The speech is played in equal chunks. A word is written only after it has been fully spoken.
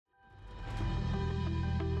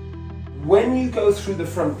when you go through the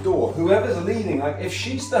front door, whoever's leading, like if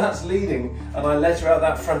she starts leading and I let her out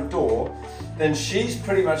that front door, then she's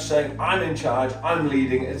pretty much saying, I'm in charge, I'm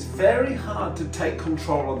leading. It's very hard to take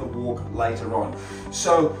control of the walk later on.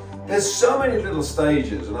 So there's so many little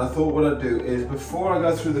stages, and I thought what I'd do is before I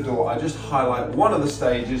go through the door, I just highlight one of the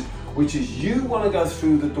stages, which is you want to go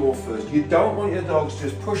through the door first. You don't want your dogs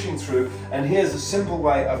just pushing through, and here's a simple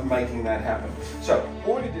way of making that happen. So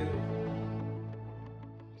all you do.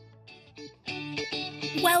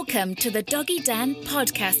 Welcome to the Doggy Dan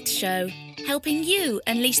podcast show, helping you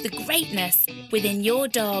unleash the greatness within your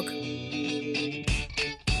dog.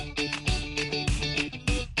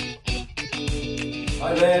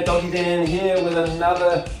 Hi there, Doggy Dan here with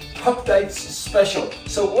another updates special.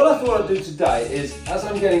 So what I thought I'd do today is, as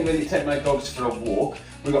I'm getting ready to take my dogs for a walk,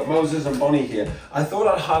 we've got Moses and Bonnie here, I thought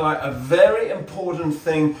I'd highlight a very important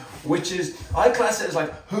thing, which is, I class it as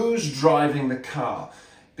like, who's driving the car?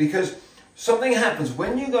 Because something happens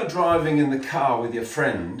when you go driving in the car with your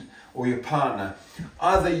friend or your partner.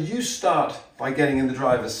 Either you start by getting in the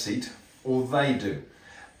driver's seat or they do.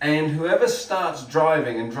 And whoever starts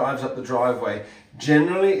driving and drives up the driveway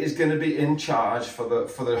generally is going to be in charge for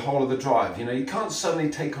the whole of the drive. You know, you can't suddenly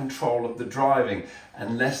take control of the driving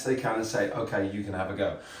unless they kind of say, okay, you can have a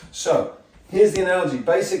go. So here's the analogy.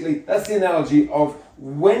 Basically, that's the analogy of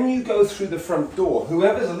when you go through the front door,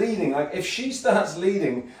 whoever's leading, like if she starts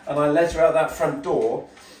leading and I let her out that front door,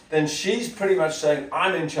 then she's pretty much saying,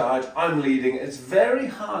 I'm in charge, I'm leading. It's very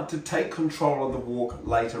hard to take control of the walk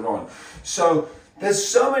later on. So there's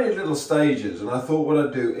so many little stages, and I thought what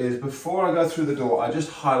I'd do is before I go through the door, I just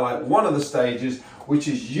highlight one of the stages, which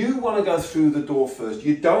is you want to go through the door first.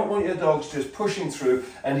 You don't want your dogs just pushing through,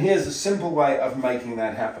 and here's a simple way of making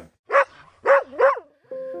that happen.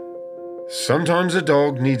 Sometimes a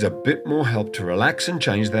dog needs a bit more help to relax and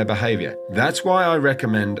change their behavior. That's why I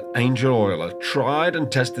recommend Angel Oil, a tried and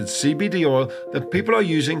tested CBD oil that people are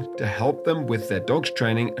using to help them with their dog's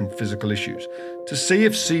training and physical issues. To see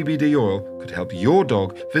if CBD oil could help your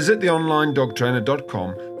dog, visit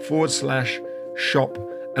theonlinedogtrainer.com/shop.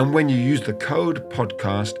 And when you use the code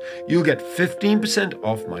podcast, you'll get 15%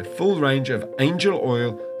 off my full range of Angel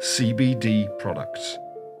Oil CBD products.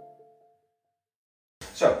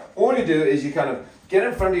 So all you do is you kind of get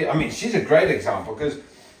in front of you. I mean, she's a great example because,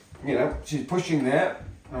 you know, she's pushing there,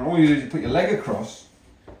 and all you do is you put your leg across.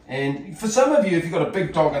 And for some of you, if you've got a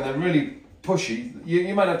big dog and they're really pushy,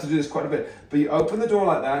 you might have to do this quite a bit. But you open the door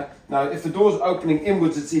like that. Now, if the door's opening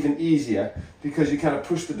inwards, it's even easier because you kind of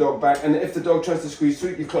push the dog back. And if the dog tries to squeeze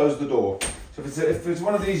through, you close the door. So if it's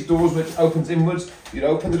one of these doors which opens inwards, you'd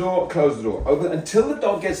open the door, close the door. Open until the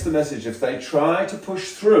dog gets the message. If they try to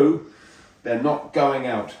push through, they're not going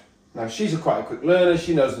out. Now, she's quite a quick learner.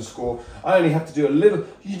 She knows the score. I only have to do a little.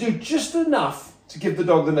 You do just enough to give the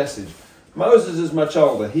dog the message. Moses is much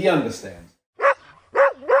older. He understands.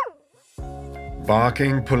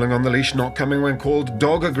 Barking, pulling on the leash, not coming when called,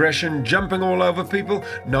 dog aggression, jumping all over people.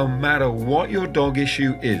 No matter what your dog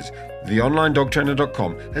issue is,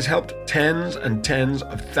 theonlinedogtrainer.com has helped tens and tens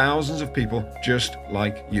of thousands of people just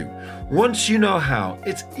like you. Once you know how,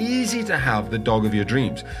 it's easy to have the dog of your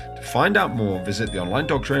dreams. To find out more, visit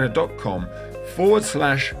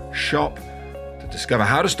theonlinedogtrainer.com/shop to discover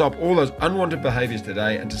how to stop all those unwanted behaviors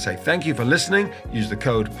today, and to say thank you for listening. Use the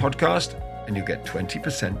code podcast and you'll get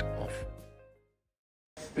 20% off.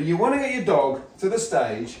 But you want to get your dog to the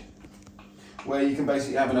stage where you can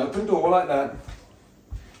basically have an open door like that.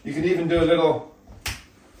 You can even do a little,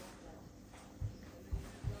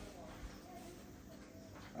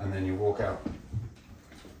 and then you walk out.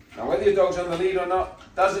 Now, whether your dog's on the lead or not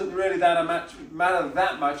doesn't really matter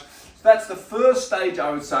that much. So that's the first stage,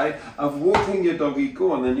 I would say, of walking your doggy.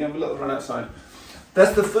 Go on, then you have a little run outside.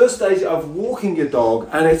 That's the first stage of walking your dog,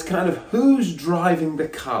 and it's kind of who's driving the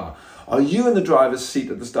car. Are you in the driver's seat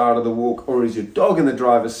at the start of the walk, or is your dog in the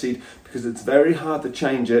driver's seat? Because it's very hard to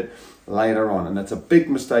change it later on, and that's a big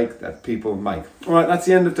mistake that people make. All right, that's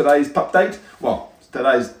the end of today's pup date. Well, it's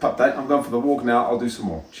today's pup date. I'm going for the walk now. I'll do some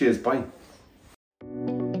more. Cheers, bye.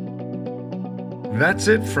 That's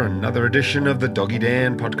it for another edition of the Doggy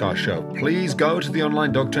Dan podcast show. Please go to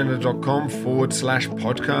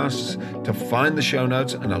theonlinedogtrainer.com/podcasts to find the show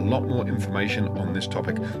notes and a lot more information on this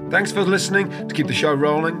topic. Thanks for listening. To keep the show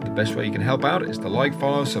rolling, the best way you can help out is to like,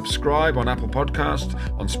 follow, subscribe on Apple Podcasts,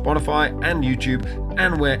 on Spotify and YouTube,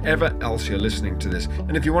 and wherever else you're listening to this.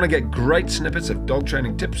 And if you want to get great snippets of dog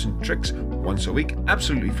training tips and tricks once a week,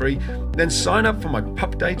 absolutely free, then sign up for my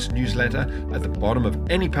Pup Dates newsletter at the bottom of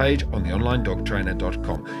any page on theonlinedogtrainer.com.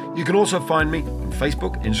 You can also find me on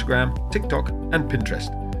Facebook, Instagram, TikTok, and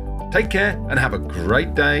Pinterest. Take care and have a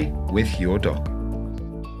great day with your dog.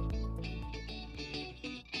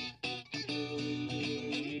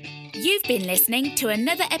 been listening to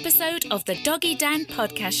another episode of the Doggy Dan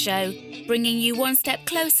podcast show, bringing you one step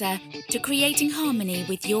closer to creating harmony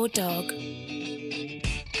with your dog.